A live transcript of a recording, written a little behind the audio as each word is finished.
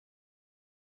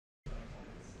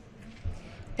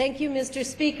Thank you, Mr.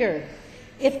 Speaker.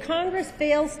 If Congress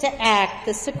fails to act,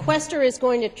 the sequester is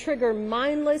going to trigger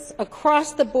mindless,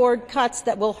 across-the-board cuts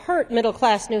that will hurt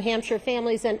middle-class New Hampshire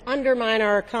families and undermine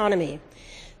our economy.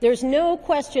 There's no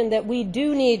question that we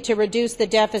do need to reduce the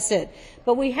deficit,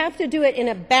 but we have to do it in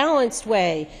a balanced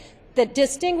way that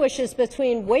distinguishes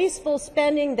between wasteful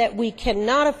spending that we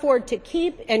cannot afford to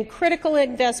keep and critical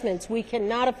investments we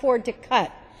cannot afford to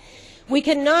cut. We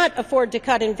cannot afford to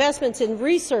cut investments in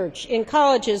research in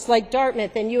colleges like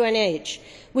Dartmouth and UNH.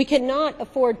 We cannot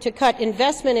afford to cut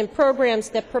investment in programs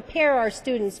that prepare our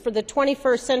students for the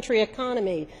 21st century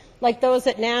economy, like those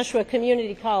at Nashua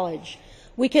Community College.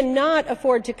 We cannot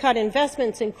afford to cut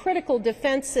investments in critical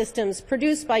defense systems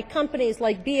produced by companies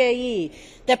like BAE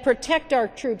that protect our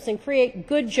troops and create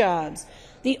good jobs.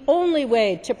 The only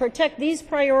way to protect these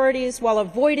priorities while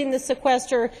avoiding the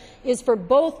sequester is for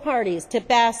both parties to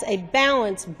pass a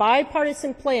balanced,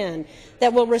 bipartisan plan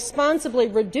that will responsibly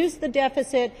reduce the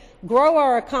deficit, grow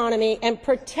our economy, and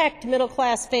protect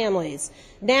middle-class families.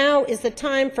 Now is the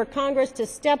time for Congress to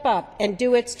step up and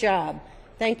do its job.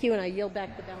 Thank you, and I yield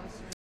back the balance.